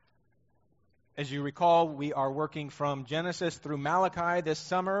As you recall, we are working from Genesis through Malachi this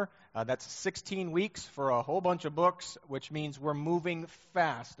summer. That's 16 weeks for a whole bunch of books, which means we're moving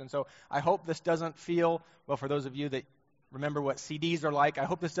fast. And so I hope this doesn't feel, well, for those of you that remember what CDs are like, I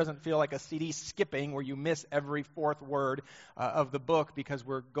hope this doesn't feel like a CD skipping where you miss every fourth word of the book because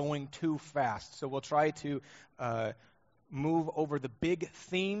we're going too fast. So we'll try to move over the big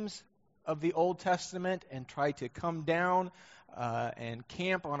themes of the Old Testament and try to come down and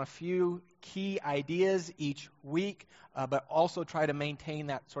camp on a few key ideas each week, but also try to maintain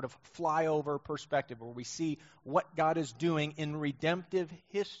that sort of flyover perspective where we see what God is doing in redemptive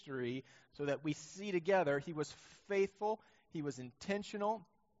history so that we see together He was faithful, He was intentional,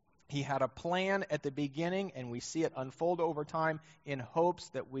 He had a plan at the beginning, and we see it unfold over time in hopes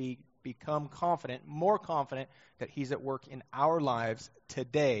that we become confident, more confident, that He's at work in our lives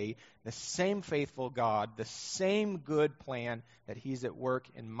today. The same faithful God, the same good plan that He's at work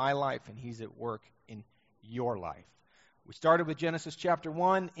in my life and He's at work in your life. We started with Genesis chapter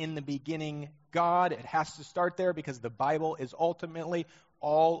 1, in the beginning, God. It has to start there because the Bible is ultimately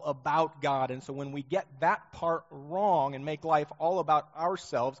all about God. And so when we get that part wrong and make life all about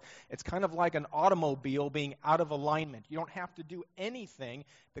ourselves, it's kind of like an automobile being out of alignment. You don't have to do anything.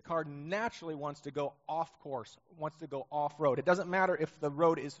 The car naturally wants to go off course, wants to go off-road. It doesn't matter if the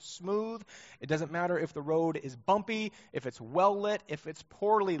road is smooth. It doesn't matter if the road is bumpy, if it's well-lit, if it's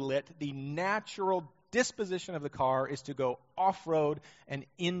poorly lit. The natural disposition of the car is to go off-road and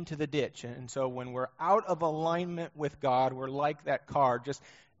into the ditch. And so when we're out of alignment with God, we're like that car, just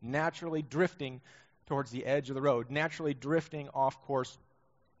naturally drifting towards the edge of the road, naturally drifting off course.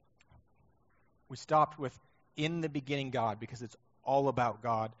 We stopped with in the beginning God because it's all about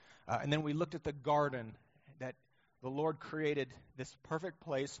God. And then we looked at the garden, that the Lord created this perfect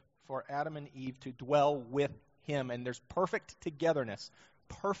place for Adam and Eve to dwell with Him. And there's perfect togetherness,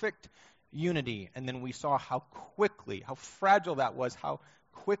 perfect unity. And then we saw how quickly, how fragile that was, how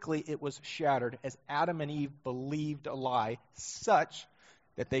quickly it was shattered as Adam and Eve believed a lie, such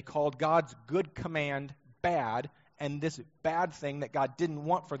that they called God's good command bad, and this bad thing that God didn't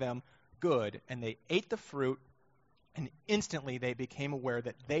want for them good. And they ate the fruit, and instantly they became aware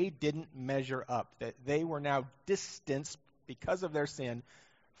that they didn't measure up, that they were now distanced because of their sin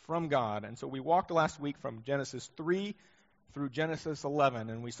from God. And so we walked last week from Genesis 3 through Genesis 11,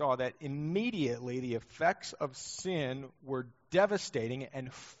 and we saw that immediately the effects of sin were devastating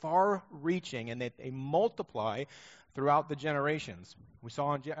and far-reaching, and that they multiply throughout the generations. We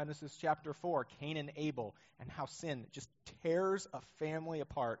saw in Genesis chapter 4, Cain and Abel, and how sin just tears a family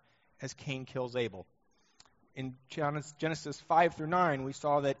apart as Cain kills Abel. In Genesis 5 through 9, we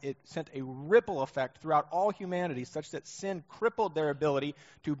saw that it sent a ripple effect throughout all humanity, such that sin crippled their ability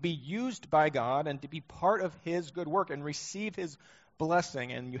to be used by God and to be part of His good work and receive His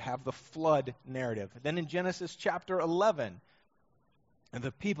blessing. And you have the flood narrative. Then in Genesis chapter 11,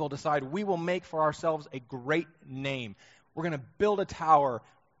 the people decide, we will make for ourselves a great name. We're going to build a tower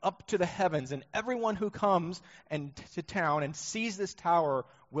up to the heavens, and everyone who comes to town and sees this tower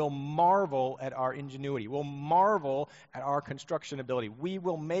will marvel at our ingenuity, will marvel at our construction ability. We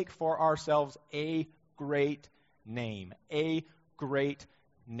will make for ourselves a great name, a great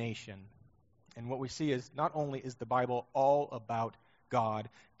nation. And what we see is not only is the Bible all about God,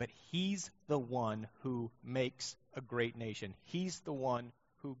 but He's the one who makes a great nation. He's the one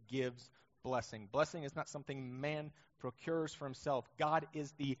who gives blessing. Blessing is not something man procures for himself. God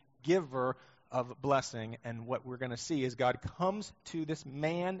is the giver of blessing. And what we're going to see is God comes to this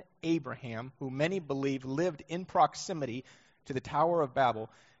man, Abraham, who many believe lived in proximity to the Tower of Babel,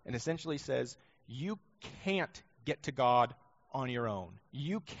 and essentially says, you can't get to God on your own.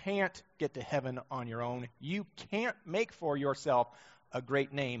 You can't get to heaven on your own. You can't make for yourself a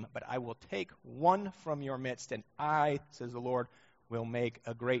great name, but I will take one from your midst, and I, says the Lord, will make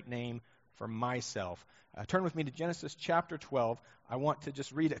a great name for myself. Turn with me to Genesis chapter 12. I want to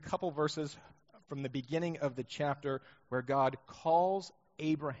just read a couple verses from the beginning of the chapter where God calls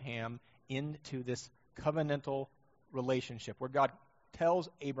Abraham into this covenantal relationship, where God tells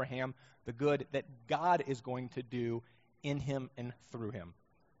Abraham the good that God is going to do in him and through him.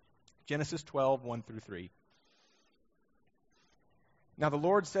 Genesis 12, 1 through 3. Now the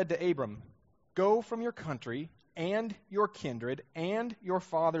Lord said to Abram, go from your country and your kindred and your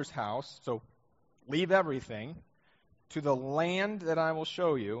father's house, so leave everything, to the land that I will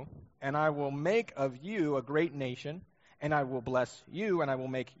show you, and I will make of you a great nation, and I will bless you, and I will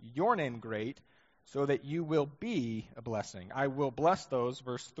make your name great, so that you will be a blessing. I will bless those,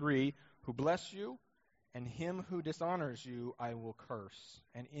 verse 3, who bless you, and him who dishonors you I will curse,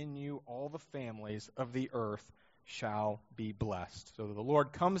 and in you all the families of the earth shall be blessed. So the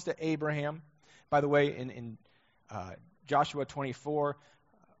Lord comes to Abraham, By the way, in Joshua 24,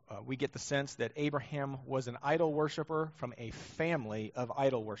 we get the sense that Abraham was an idol worshiper from a family of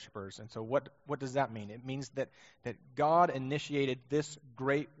idol worshipers. And so what does that mean? It means that God initiated this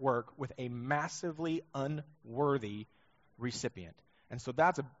great work with a massively unworthy recipient. And so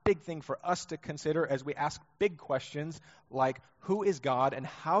that's a big thing for us to consider as we ask big questions like, who is God and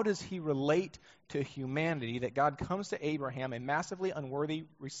how does he relate to humanity, that God comes to Abraham, a massively unworthy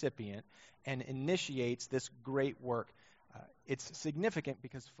recipient, and initiates this great work. It's significant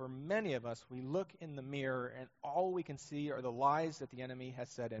because for many of us, we look in the mirror and all we can see are the lies that the enemy has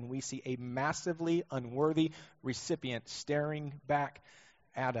said, and we see a massively unworthy recipient staring back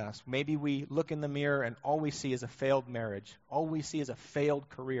at us. Maybe we look in the mirror and all we see is a failed marriage. All we see is a failed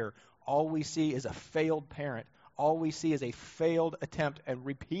career. All we see is a failed parent. All we see is a failed attempt, a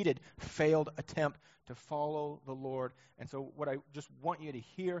repeated failed attempt to follow the Lord. And so what I just want you to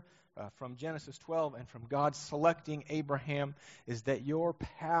hear from Genesis 12 and from God selecting Abraham is that your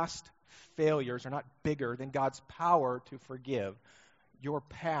past failures are not bigger than God's power to forgive. Your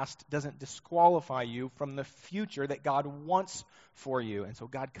past doesn't disqualify you from the future that God wants for you. And so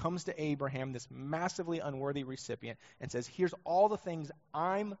God comes to Abraham, this massively unworthy recipient, and says, here's all the things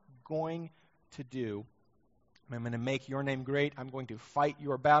I'm going to do. I'm going to make your name great. I'm going to fight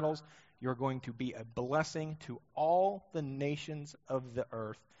your battles. You're going to be a blessing to all the nations of the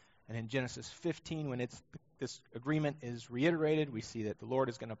earth. And in Genesis 15, when this agreement is reiterated, we see that the Lord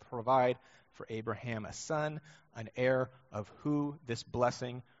is going to provide for Abraham a son, an heir of who this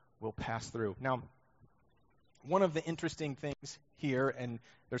blessing will pass through. Now, one of the interesting things here, and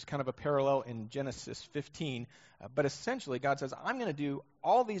there's kind of a parallel in Genesis 15, but essentially God says, I'm going to do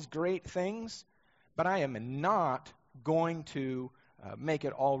all these great things, but I am not going to make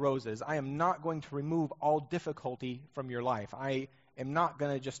it all roses. I am not going to remove all difficulty from your life. I am not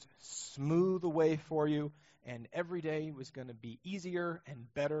going to just smooth the way for you, and every day was going to be easier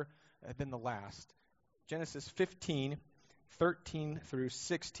and better than the last. Genesis 15, 13 through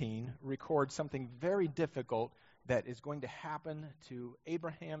 16 records something very difficult that is going to happen to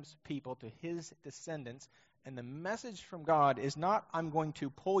Abraham's people, to his descendants. And the message from God is not, I'm going to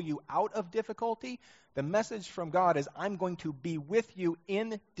pull you out of difficulty. The message from God is, I'm going to be with you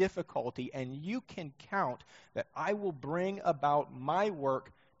in difficulty, and you can count that I will bring about my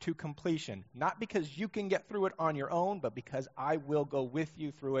work to completion. Not because you can get through it on your own, but because I will go with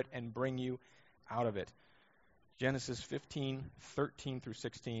you through it and bring you out of it. Genesis 15, 13 through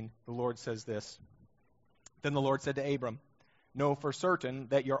 16, the Lord says this. Then the Lord said to Abram, know for certain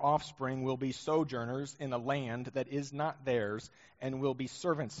that your offspring will be sojourners in a land that is not theirs, and will be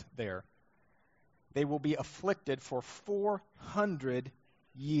servants there. They will be afflicted for 400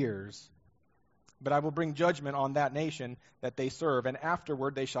 years. But I will bring judgment on that nation that they serve, and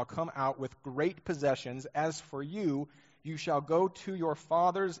afterward they shall come out with great possessions. As for you, you shall go to your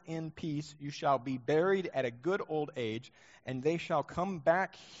fathers in peace. You shall be buried at a good old age, and they shall come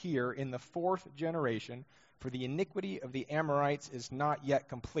back here in the 4th generation, for the iniquity of the Amorites is not yet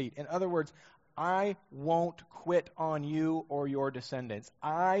complete. In other words, I won't quit on you or your descendants.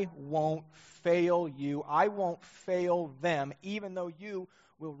 I won't fail you. I won't fail them, even though you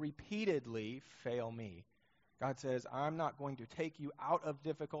will repeatedly fail me. God says, I'm not going to take you out of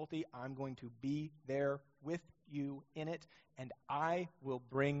difficulty. I'm going to be there with you in it, and I will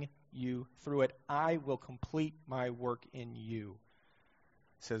bring you through it. I will complete my work in you,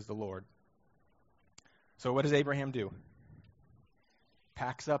 says the Lord. So what does Abraham do?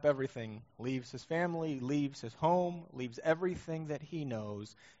 Packs up everything, leaves his family, leaves his home, leaves everything that he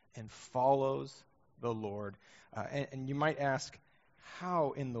knows, and follows the Lord. And you might ask,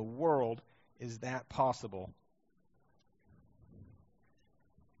 how in the world is that possible?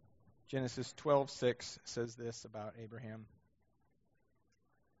 Genesis 12:6 says this about Abraham.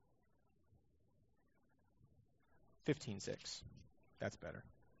 15:6. That's better.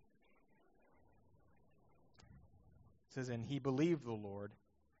 It says, and he believed the Lord,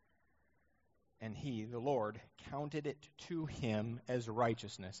 and he, the Lord, counted it to him as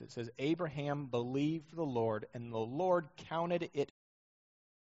righteousness. It says, Abraham believed the Lord, and the Lord counted it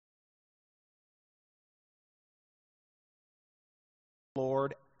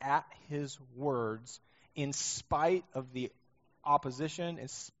Lord at his words, in spite of the opposition, in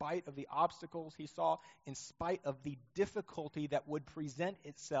spite of the obstacles he saw, in spite of the difficulty that would present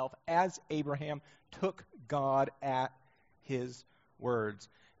itself as Abraham took God at his words.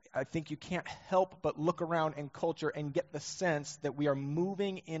 I think you can't help but look around in culture and get the sense that we are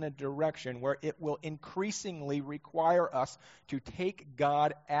moving in a direction where it will increasingly require us to take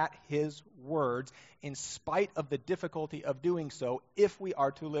God at His words in spite of the difficulty of doing so if we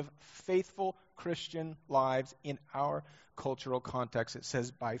are to live faithful Christian lives in our cultural context. It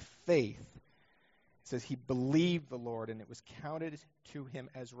says by faith. It says he believed the Lord and it was counted to him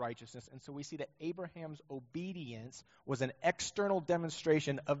as righteousness. And so we see that Abraham's obedience was an external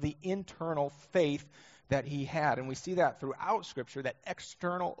demonstration of the internal faith that he had. And we see that throughout Scripture, that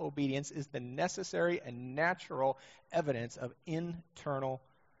external obedience is the necessary and natural evidence of internal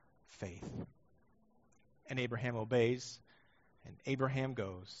faith. And Abraham obeys, and Abraham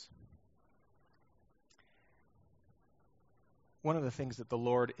goes. One of the things that the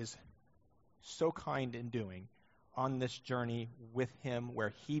Lord is so kind in doing on this journey with him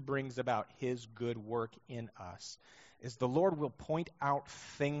where he brings about his good work in us is the Lord will point out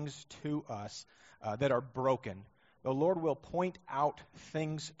things to us that are broken. The Lord will point out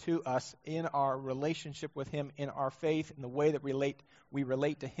things to us in our relationship with him, in our faith, in the way that we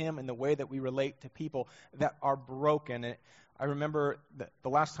relate to him, in the way that we relate to people that are broken. And I remember the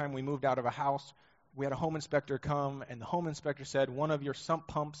last time we moved out of a house, we had a home inspector come, and the home inspector said, one of your sump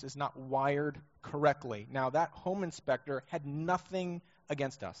pumps is not wired correctly. Now, that home inspector had nothing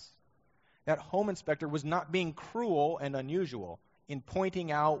against us. That home inspector was not being cruel and unusual in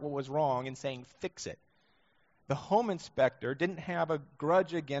pointing out what was wrong and saying, fix it. The home inspector didn't have a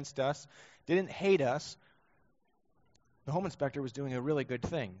grudge against us, didn't hate us. The home inspector was doing a really good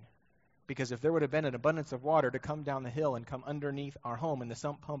thing. Because if there would have been an abundance of water to come down the hill and come underneath our home and the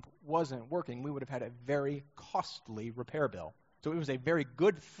sump pump wasn't working, we would have had a very costly repair bill. So it was a very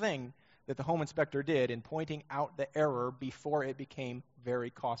good thing that the home inspector did in pointing out the error before it became very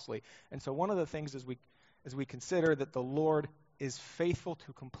costly. And so one of the things as we consider that the Lord is faithful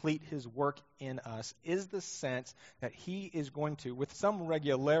to complete his work in us is the sense that he is going to, with some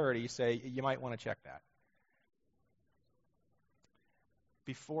regularity, say, you might want to check that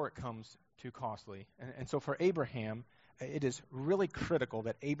before it comes too costly. And so for Abraham, it is really critical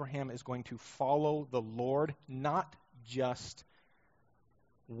that Abraham is going to follow the Lord, not just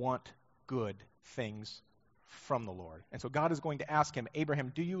want good things from the Lord. And so God is going to ask him,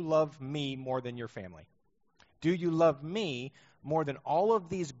 Abraham, do you love me more than your family? Do you love me more than all of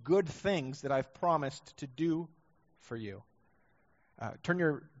these good things that I've promised to do for you? Turn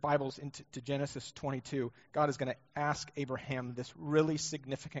your Bibles into Genesis 22. God is going to ask Abraham this really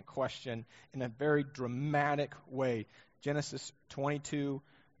significant question in a very dramatic way. Genesis 22,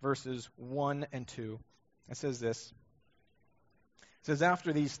 verses 1 and 2. It says this. It says,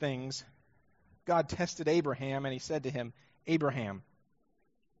 after these things, God tested Abraham, and he said to him, Abraham.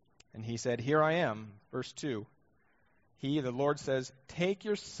 And he said, here I am. Verse 2. He, the Lord says, take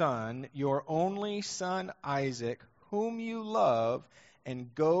your son, your only son Isaac, whom you love,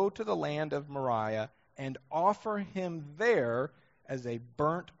 and go to the land of Moriah and offer him there as a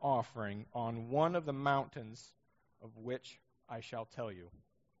burnt offering on one of the mountains of which I shall tell you.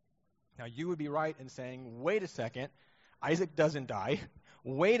 Now you would be right in saying, wait a second, Isaac doesn't die.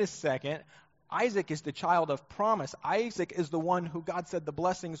 Wait a second, Isaac is the child of promise. Isaac is the one who God said the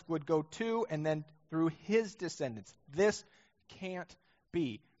blessings would go to and then through his descendants. This can't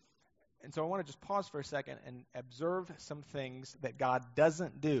be. And so I want to just pause for a second and observe some things that God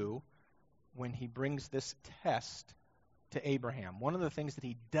doesn't do when he brings this test to Abraham. One of the things that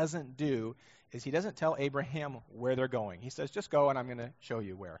he doesn't do is he doesn't tell Abraham where they're going. He says, just go and I'm going to show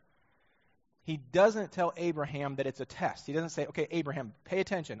you where. He doesn't tell Abraham that it's a test. He doesn't say, okay, Abraham, pay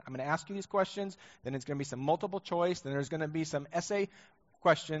attention. I'm going to ask you these questions. Then it's going to be some multiple choice. Then there's going to be some essay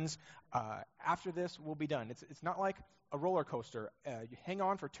questions. After this, we'll be done. It's not like a roller coaster. You hang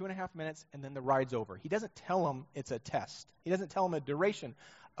on for 2.5 minutes, and then the ride's over. He doesn't tell them it's a test. He doesn't tell them the duration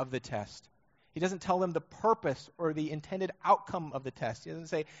of the test. He doesn't tell them the purpose or the intended outcome of the test. He doesn't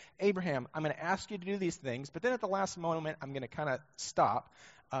say, Abraham, I'm going to ask you to do these things, but then at the last moment, I'm going to kind of stop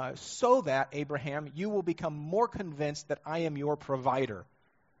so that, Abraham, you will become more convinced that I am your provider,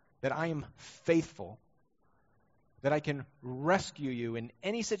 that I am faithful, that I can rescue you in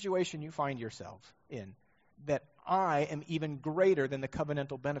any situation you find yourself in, that I am even greater than the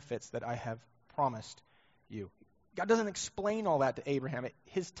covenantal benefits that I have promised you. God doesn't explain all that to Abraham.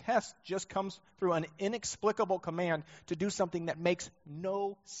 His test just comes through an inexplicable command to do something that makes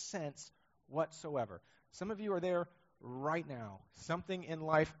no sense whatsoever. Some of you are there right now. Something in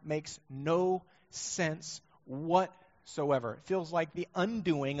life makes no sense whatsoever. It feels like the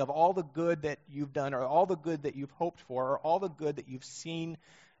undoing of all the good that you've done or all the good that you've hoped for or all the good that you've seen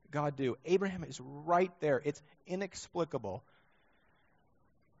God do. Abraham is right there. It's inexplicable.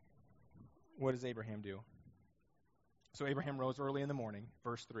 what does Abraham do? So Abraham rose early in the morning,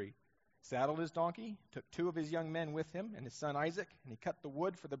 verse 3, saddled his donkey, took 2 of his young men with him and his son Isaac, and he cut the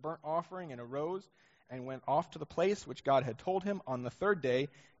wood for the burnt offering and arose and went off to the place which God had told him. On the 3rd day,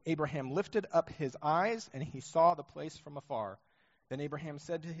 Abraham lifted up his eyes, and he saw the place from afar. Then Abraham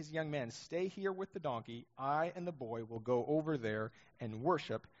said to his young men, stay here with the donkey. I and the boy will go over there and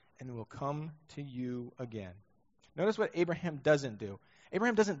worship, and will come to you again. Notice what Abraham doesn't do.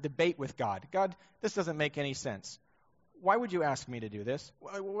 Abraham doesn't debate with God. God, this doesn't make any sense. Why would you ask me to do this?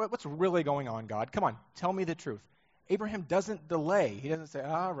 What's really going on, God? Come on, tell me the truth. Abraham doesn't delay. He doesn't say,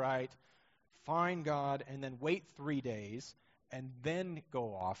 all right, fine, God, and then wait 3 days and then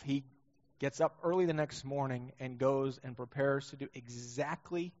go off. He gets up early the next morning and goes and prepares to do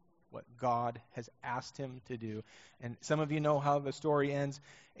exactly what God has asked him to do. And some of you know how the story ends.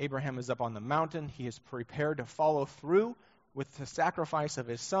 Abraham is up on the mountain. He is prepared to follow through with the sacrifice of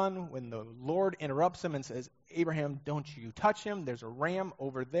his son when the Lord interrupts him and says, Abraham, don't you touch him. There's a ram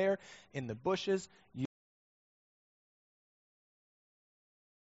over there in the bushes.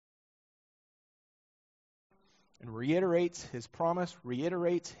 And reiterates his promise,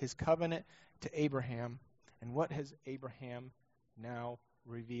 reiterates his covenant to Abraham. And what has Abraham now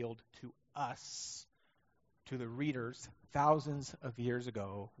revealed to us, to the readers thousands of years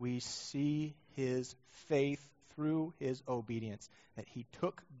ago? We see his faith through his obedience, that he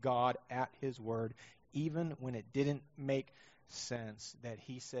took God at his word, even when it didn't make sense, that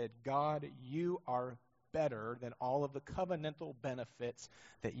he said, God, you are better than all of the covenantal benefits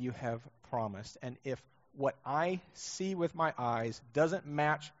that you have promised. And if what I see with my eyes doesn't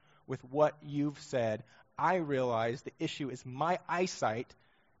match with what you've said, I realize the issue is my eyesight,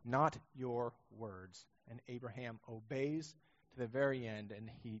 not your words. And Abraham obeys to the very end, and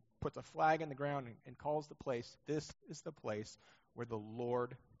he puts a flag in the ground and calls the place, this is the place where the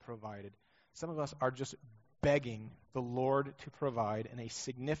Lord provided. Some of us are just begging the Lord to provide in a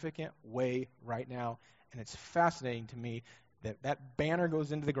significant way right now, and it's fascinating to me that that banner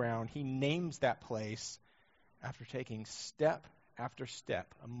goes into the ground. He names that place after taking step after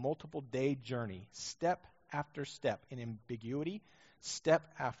step, a multiple-day journey, step after step in ambiguity, step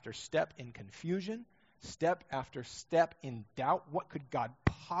after step in confusion, step after step in doubt. What could God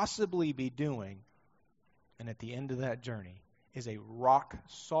possibly be doing? And at the end of that journey is a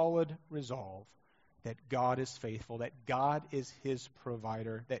rock-solid resolve that God is faithful, that God is his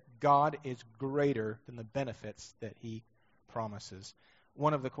provider, that God is greater than the benefits that he promises.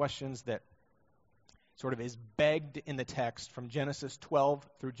 One of the questions that sort of is begged in the text from Genesis 12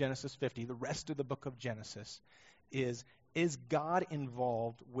 through Genesis 50, the rest of the book of Genesis, is God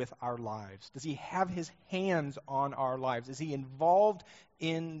involved with our lives? Does he have his hands on our lives? Is he involved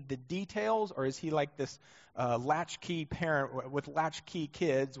in the details, or is he like this latchkey parent with latchkey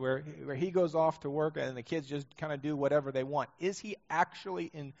kids where he goes off to work and the kids just kind of do whatever they want? Is he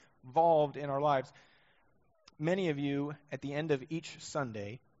actually involved in our lives? Many of you, at the end of each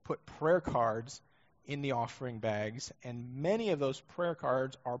Sunday, put prayer cards in the offering bags, and many of those prayer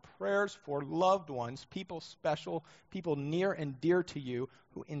cards are prayers for loved ones, people special, people near and dear to you,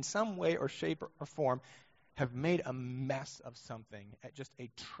 who in some way or shape or form have made a mess of something at just a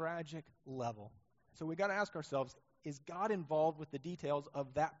tragic level. So we got to ask ourselves, is God involved with the details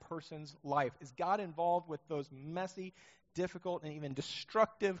of that person's life? Is God involved with those messy, difficult, and even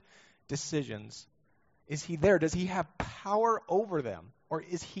destructive decisions? Is he there? Does he have power over them? Or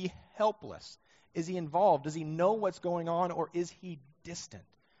is he helpless? Is he involved? Does he know what's going on, or is he distant?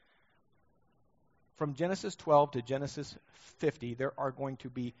 From Genesis 12 to Genesis 50, there are going to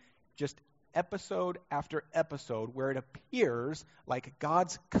be just episode after episode where it appears like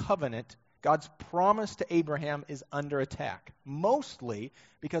God's covenant, God's promise to Abraham is under attack, mostly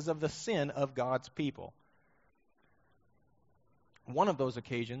because of the sin of God's people. One of those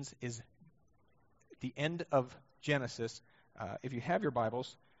occasions is the end of Genesis. If you have your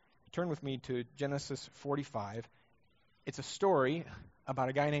Bibles, turn with me to Genesis 45. It's a story about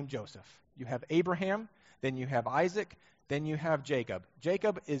a guy named Joseph. You have Abraham, then you have Isaac, then you have Jacob.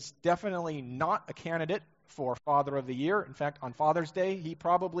 Jacob is definitely not a candidate for Father of the Year. In fact, on Father's Day, he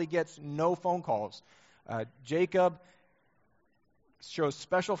probably gets no phone calls. Jacob shows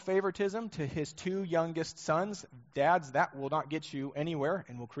special favoritism to his 2 youngest sons. Dads, that will not get you anywhere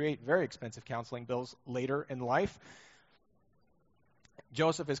and will create very expensive counseling bills later in life.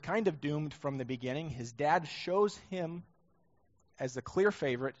 Joseph is kind of doomed from the beginning. His dad shows him as the clear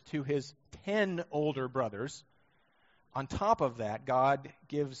favorite to his 10 older brothers. On top of that, God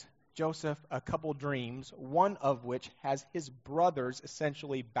gives Joseph a couple dreams, one of which has his brothers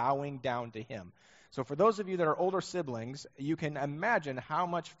essentially bowing down to him. So for those of you that are older siblings, you can imagine how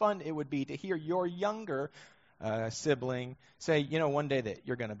much fun it would be to hear your younger sibling say, one day that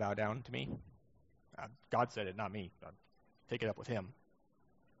you're going to bow down to me. God said it, not me. Take it up with him.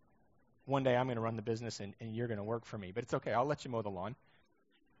 One day I'm going to run the business and you're going to work for me. But it's okay, I'll let you mow the lawn.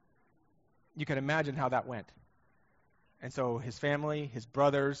 You can imagine how that went. And so his family, his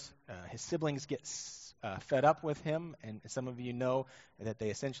brothers, his siblings get fed up with him. And some of you know that they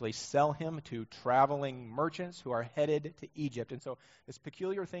essentially sell him to traveling merchants who are headed to Egypt. And so this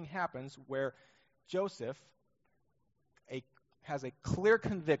peculiar thing happens where Joseph has a clear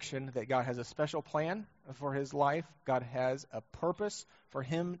conviction that God has a special plan for his life. God has a purpose for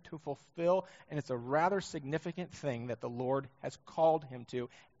him to fulfill. And it's a rather significant thing that the Lord has called him to.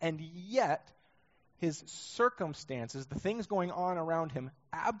 And yet, his circumstances, the things going on around him,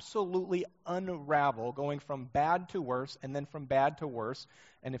 absolutely unravel, going from bad to worse, and then from bad to worse.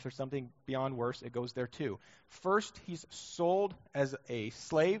 And if there's something beyond worse, it goes there too. First, he's sold as a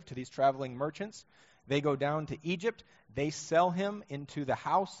slave to these traveling merchants. They go down to Egypt. They sell him into the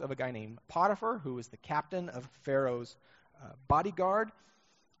house of a guy named Potiphar, who is the captain of Pharaoh's bodyguard.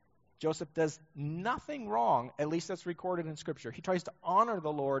 Joseph does nothing wrong, at least that's recorded in Scripture. He tries to honor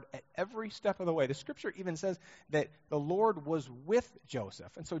the Lord at every step of the way. The Scripture even says that the Lord was with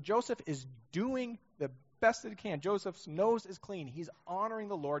Joseph. And so Joseph is doing the best that he can. Joseph's nose is clean. He's honoring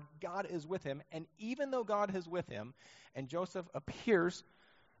the Lord. God is with him. And even though God is with him, and Joseph appears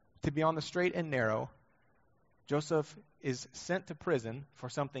to be on the straight and narrow, Joseph is sent to prison for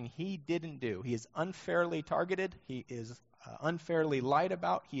something he didn't do. He is unfairly targeted. He is unfairly lied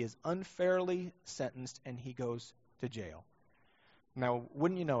about. He is unfairly sentenced, and he goes to jail. Now,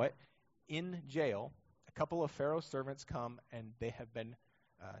 wouldn't you know it, in jail, a couple of Pharaoh's servants come, and they have been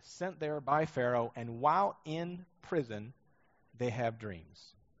sent there by Pharaoh, and while in prison, they have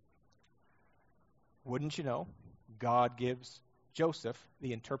dreams. Wouldn't you know, God gives Joseph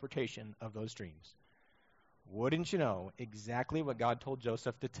the interpretation of those dreams. Wouldn't you know, exactly what God told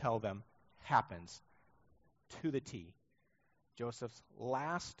Joseph to tell them happens to the T. Joseph's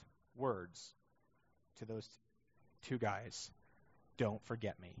last words to those two guys, don't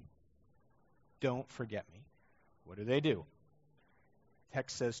forget me. Don't forget me. What do?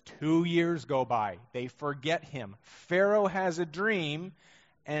 Text says 2 years go by. They forget him. Pharaoh has a dream,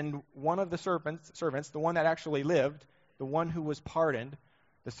 and one of the servants, the one that actually lived, the one who was pardoned,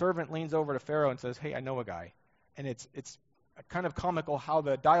 the servant leans over to Pharaoh and says, hey, I know a guy. And it's kind of comical how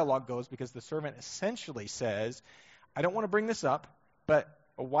the dialogue goes, because the servant essentially says, I don't want to bring this up, but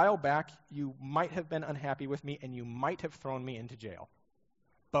a while back you might have been unhappy with me and you might have thrown me into jail.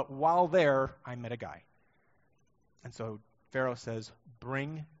 But while there, I met a guy. And so Pharaoh says,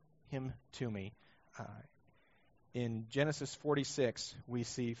 bring him to me. In Genesis 46, we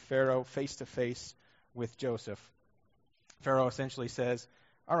see Pharaoh face to face with Joseph. Pharaoh essentially says,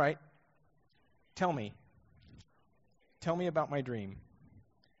 all right, tell me about my dream.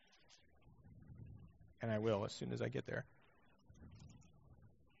 And I will as soon as I get there.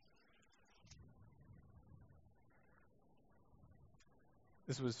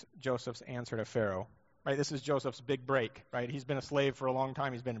 This was Joseph's answer to Pharaoh. Right? This is Joseph's big break. Right? He's been a slave for a long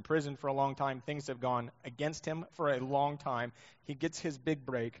time. He's been in prison for a long time. Things have gone against him for a long time. He gets his big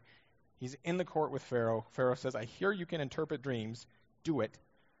break. He's in the court with Pharaoh. Pharaoh says, I hear you can interpret dreams. Do it.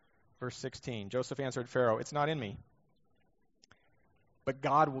 Verse 16. Joseph answered Pharaoh, it's not in me. But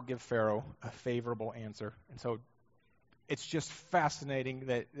God will give Pharaoh a favorable answer. And so it's just fascinating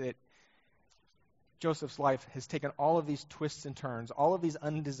that Joseph's life has taken all of these twists and turns, all of these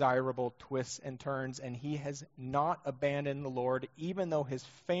undesirable twists and turns, and he has not abandoned the Lord, even though his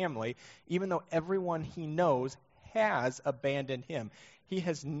family, even though everyone he knows has abandoned him. He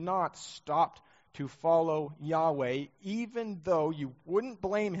has not stopped to follow Yahweh, even though you wouldn't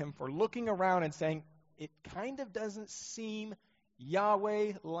blame him for looking around and saying, it kind of doesn't seem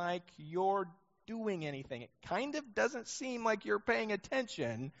Yahweh like you're doing anything. It kind of doesn't seem like you're paying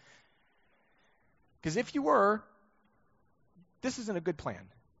attention. Because if you were, this isn't a good plan.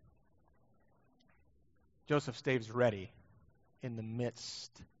 Joseph stays ready in the midst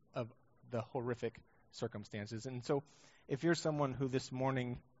of the horrific circumstances. And so if you're someone who this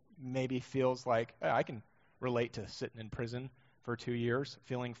morning maybe feels like, I can relate to sitting in prison for 2 years,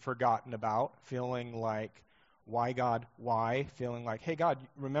 feeling forgotten about, feeling like, why God, why? Feeling like, hey God,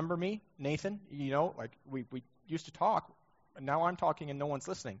 remember me, Nathan? You know, like we used to talk, and now I'm talking and no one's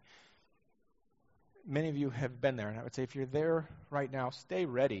listening. Many of you have been there, and I would say if you're there right now, stay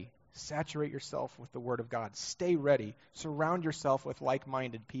ready. Saturate yourself with the Word of God. Stay ready. Surround yourself with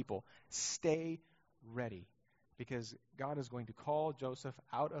like-minded people. Stay ready. because God is going to call Joseph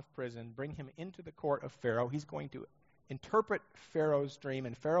out of prison, bring him into the court of Pharaoh. He's going to interpret Pharaoh's dream,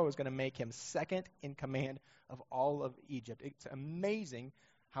 and Pharaoh is going to make him second in command of all of Egypt. It's amazing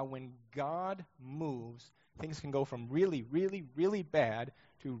how when God moves, things can go from really, really, really bad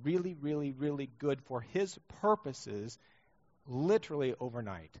to really, really, really good for his purposes literally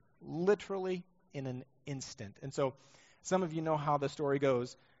overnight, literally in an instant. And so some of you know how the story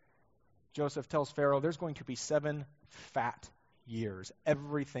goes. Joseph tells Pharaoh there's going to be 7 fat years.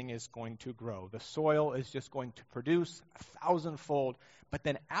 Everything is going to grow. The soil is just going to produce 1,000-fold. But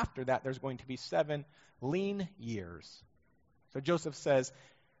then after that, there's going to be 7 lean years. So Joseph says,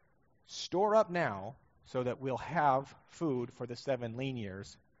 store up now so that we'll have food for the 7 lean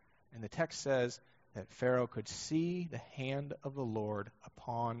years. And the text says that Pharaoh could see the hand of the Lord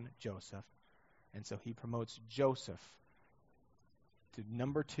upon Joseph. And so he promotes Joseph to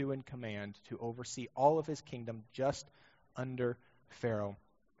number 2 in command to oversee all of his kingdom just under Pharaoh.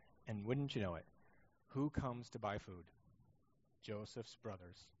 And wouldn't you know it, who comes to buy food? Joseph's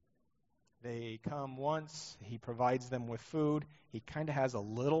brothers. They come once, he provides them with food. He kind of has a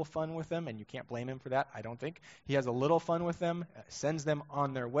little fun with them, and you can't blame him for that, I don't think. He has a little fun with them, sends them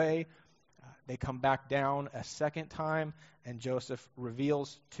on their way. They come back down a second time, and Joseph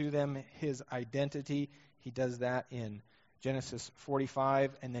reveals to them his identity. He does that in Genesis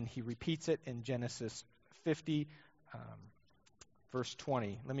 45, and then he repeats it in Genesis 50, verse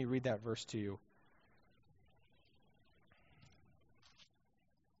 20. Let me read that verse to you.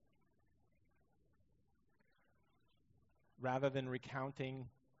 Rather than recounting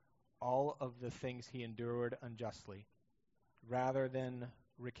all of the things he endured unjustly, rather than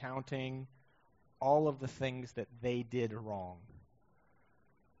recounting all of the things that they did wrong,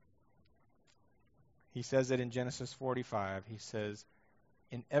 he says it in Genesis 45. He says,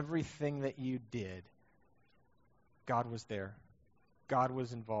 in everything that you did, God was there. God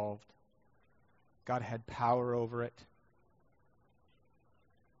was involved. God had power over it.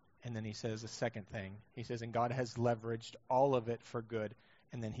 And then he says a second thing. He says, and God has leveraged all of it for good.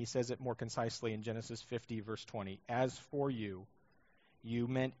 And then he says it more concisely in Genesis 50, verse 20. As for you, you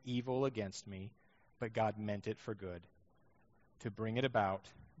meant evil against me, but God meant it for good, to bring it about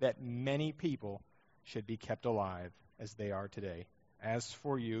that many people should be kept alive as they are today. As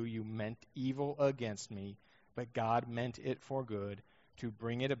for you, you meant evil against me, but God meant it for good, to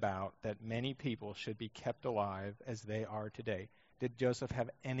bring it about that many people should be kept alive as they are today. Did Joseph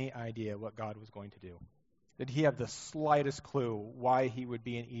have any idea what God was going to do? Did he have the slightest clue why he would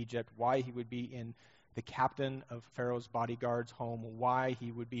be in Egypt, why he would be in the captain of Pharaoh's bodyguard's home, why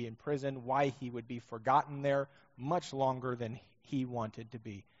he would be in prison, why he would be forgotten there much longer than he wanted to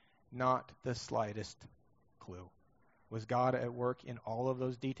be? Not the slightest clue. Was God at work in all of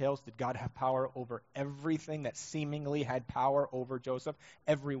those details? Did God have power over everything that seemingly had power over Joseph?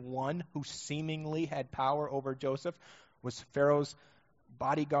 Everyone who seemingly had power over Joseph? Was Pharaoh's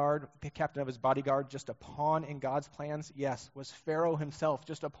bodyguard, the captain of his bodyguard, just a pawn in God's plans? Yes. Was Pharaoh himself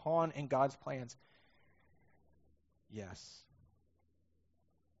just a pawn in God's plans? Yes.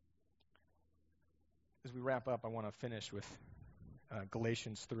 As we wrap up, I want to finish with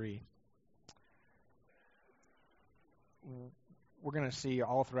Galatians 3. We're going to see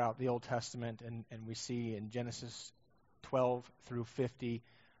all throughout the Old Testament, and we see in Genesis 12 through 50,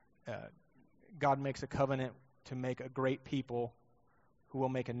 God makes a covenant to make a great people who will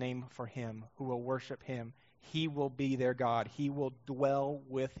make a name for him, who will worship him. He will be their God. He will dwell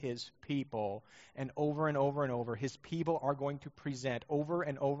with his people. And over, his people are going to present over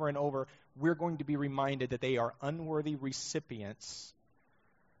and over and over. We're going to be reminded that they are unworthy recipients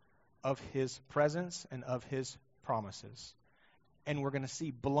of his presence and of his promises. And we're going to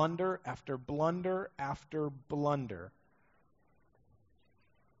see blunder after blunder after blunder.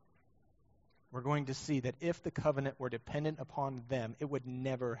 We're going to see that if the covenant were dependent upon them, it would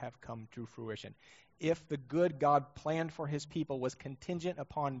never have come to fruition. If the good God planned for his people was contingent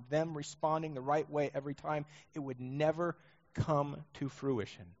upon them responding the right way every time, it would never come to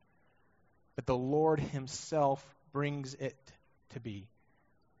fruition. But the Lord himself brings it to be.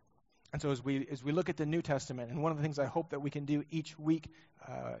 And so as we look at the New Testament, and one of the things I hope that we can do each week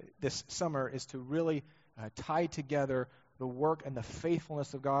this summer is to really tie together the work and the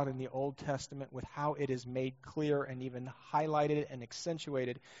faithfulness of God in the Old Testament with how it is made clear and even highlighted and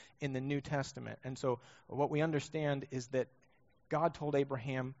accentuated in the New Testament. And so what we understand is that God told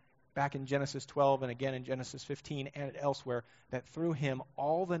Abraham back in Genesis 12 and again in Genesis 15 and elsewhere that through him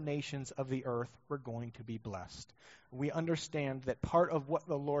all the nations of the earth were going to be blessed. We understand that part of what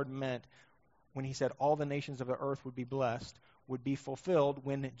the Lord meant when he said all the nations of the earth would be blessed would be fulfilled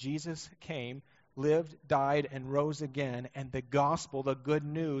when Jesus came, lived, died, and rose again, and the gospel, the good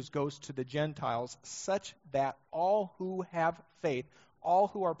news, goes to the Gentiles, such that all who have faith, all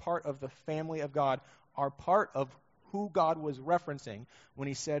who are part of the family of God, are part of who God was referencing when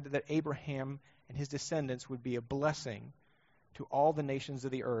he said that Abraham and his descendants would be a blessing to all the nations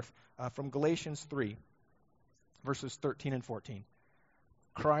of the earth. From Galatians 3, verses 13 and 14.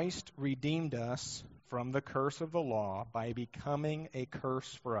 Christ redeemed us from the curse of the law by becoming a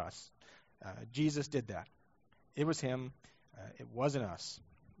curse for us. Jesus did that. It was him. It wasn't us.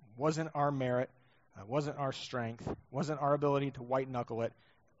 It wasn't our merit. It wasn't our strength. It wasn't our ability to white-knuckle it.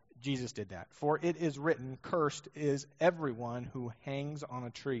 Jesus did that. For it is written, cursed is everyone who hangs on a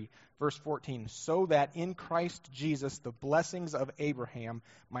tree. Verse 14, so that in Christ Jesus the blessings of Abraham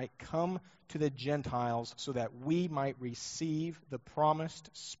might come to the Gentiles, so that we might receive the promised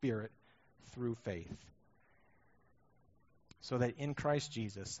Spirit through faith. So that in Christ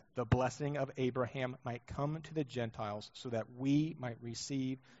Jesus the blessing of Abraham might come to the Gentiles, so that we might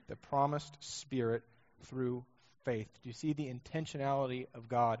receive the promised Spirit through faith. Do you see the intentionality of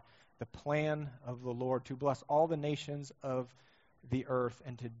God, the plan of the Lord to bless all the nations of the earth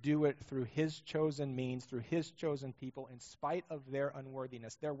and to do it through his chosen means, through his chosen people, in spite of their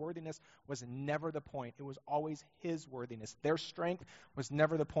unworthiness? Their worthiness was never the point. It was always his worthiness. Their strength was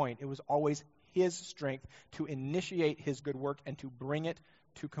never the point. It was always his strength to initiate his good work and to bring it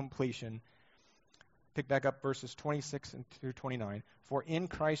to completion. Pick back up verses 26 through 29. For in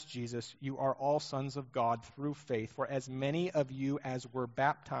Christ Jesus you are all sons of God through faith. For as many of you as were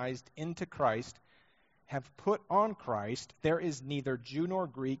baptized into Christ have put on Christ. There is neither Jew nor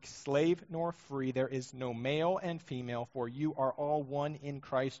Greek, slave nor free. There is no male and female, for you are all one in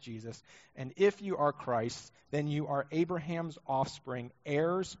Christ Jesus. And if you are Christ, then you are Abraham's offspring,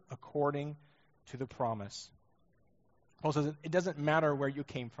 heirs according to the promise. Paul says it doesn't matter where you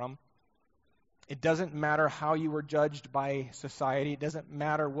came from. It doesn't matter how you were judged by society. It doesn't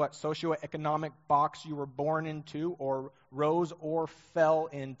matter what socioeconomic box you were born into or rose or fell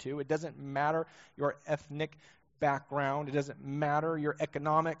into. It doesn't matter your ethnic background. It doesn't matter your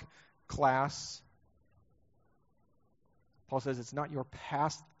economic class. Paul says it's not your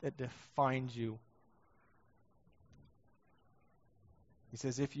past that defines you. He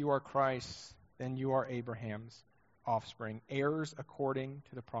says if you are Christ, then you are Abraham's offspring, heirs according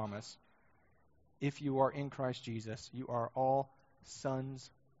to the promise. If you are in Christ Jesus, you are all sons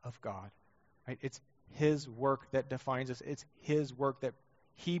of God. Right? It's his work that defines us. It's his work that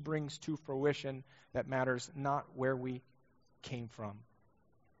he brings to fruition that matters, not where we came from.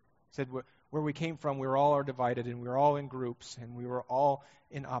 He said where we came from, we were all divided, and we were all in groups, and we were all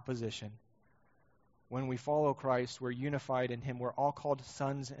in opposition. When we follow Christ, we're unified in him. We're all called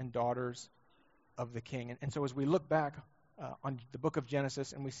sons and daughters of the King. And so as we look back on the book of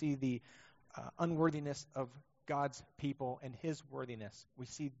Genesis and we see the unworthiness of God's people and his worthiness. We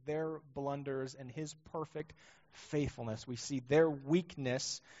see their blunders and his perfect faithfulness. We see their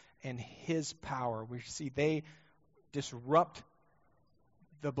weakness and his power. We see they disrupt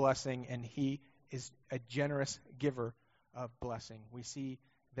the blessing and he is a generous giver of blessing. We see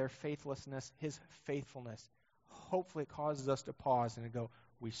their faithlessness, his faithfulness. Hopefully it causes us to pause and to go,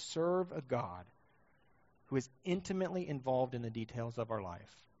 we serve a God who is intimately involved in the details of our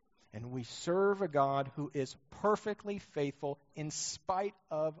life. And we serve a God who is perfectly faithful in spite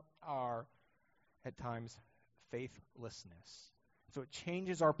of our, at times, faithlessness. So it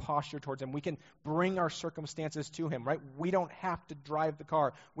changes our posture towards him. We can bring our circumstances to him, right? We don't have to drive the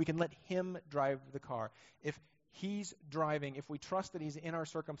car. We can let him drive the car. If he's driving, if we trust that he's in our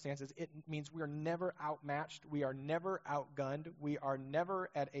circumstances, it means we are never outmatched. We are never outgunned. We are never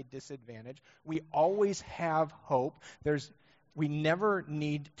at a disadvantage. We always have hope. We never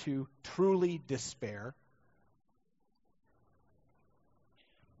need to truly despair.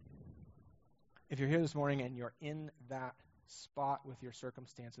 If you're here this morning and you're in that spot with your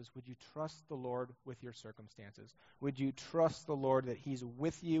circumstances, would you trust the Lord with your circumstances? Would you trust the Lord that he's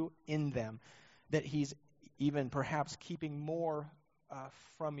with you in them, that he's even perhaps keeping more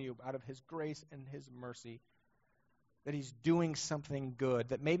from you out of his grace and his mercy, that he's doing something good,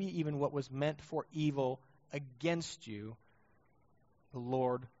 that maybe even what was meant for evil against you, the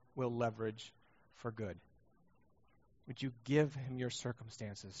Lord will leverage for good? Would you give him your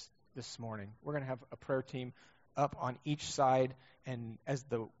circumstances this morning? We're going to have a prayer team up on each side, and as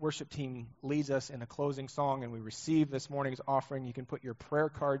the worship team leads us in a closing song and we receive this morning's offering, you can put your prayer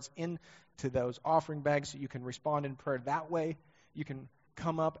cards into those offering bags so you can respond in prayer that way. You can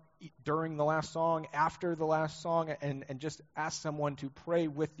come up during the last song, after the last song, and just ask someone to pray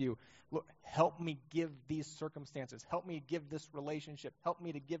with you. Look, help me give these circumstances. Help me give this relationship. Help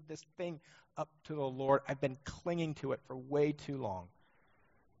me to give this thing up to the Lord. I've been clinging to it for way too long.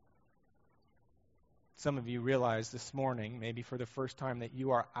 Some of you realize this morning, maybe for the first time, that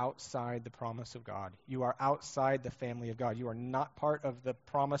you are outside the promise of God. You are outside the family of God. You are not part of the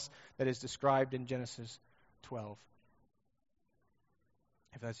promise that is described in Genesis 12.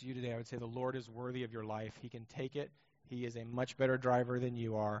 If that's you today, I would say the Lord is worthy of your life. He can take it. He is a much better driver than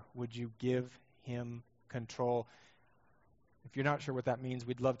you are. Would you give him control? If you're not sure what that means,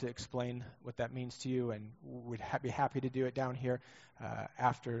 we'd love to explain what that means to you, and we'd be happy to do it down here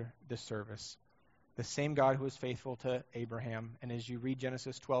after the service. The same God who is faithful to Abraham, and as you read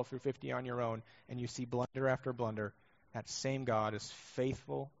Genesis 12 through 50 on your own, and you see blunder after blunder, that same God is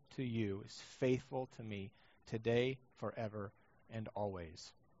faithful to you, is faithful to me, today, forever, and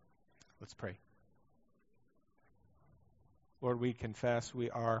always. Let's pray. Lord, we confess we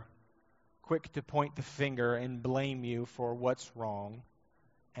are quick to point the finger and blame you for what's wrong,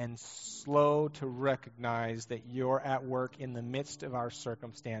 and slow to recognize that you're at work in the midst of our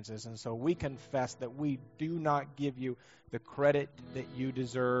circumstances. And so we confess that we do not give you the credit that you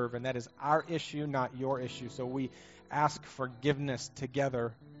deserve, and that is our issue, not your issue. So we ask forgiveness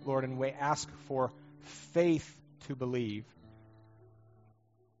together, Lord, and we ask for faith to believe.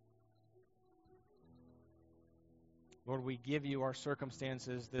 Lord, we give you our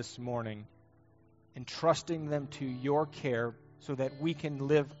circumstances this morning, entrusting them to your care so that we can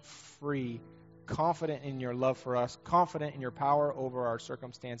live free, confident in your love for us, confident in your power over our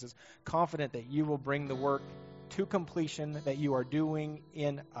circumstances, confident that you will bring the work to completion that you are doing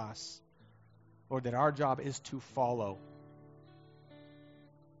in us. Lord, that our job is to follow.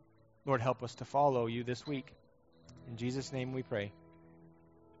 Lord, help us to follow you this week. In Jesus' name we pray.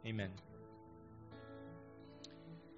 Amen.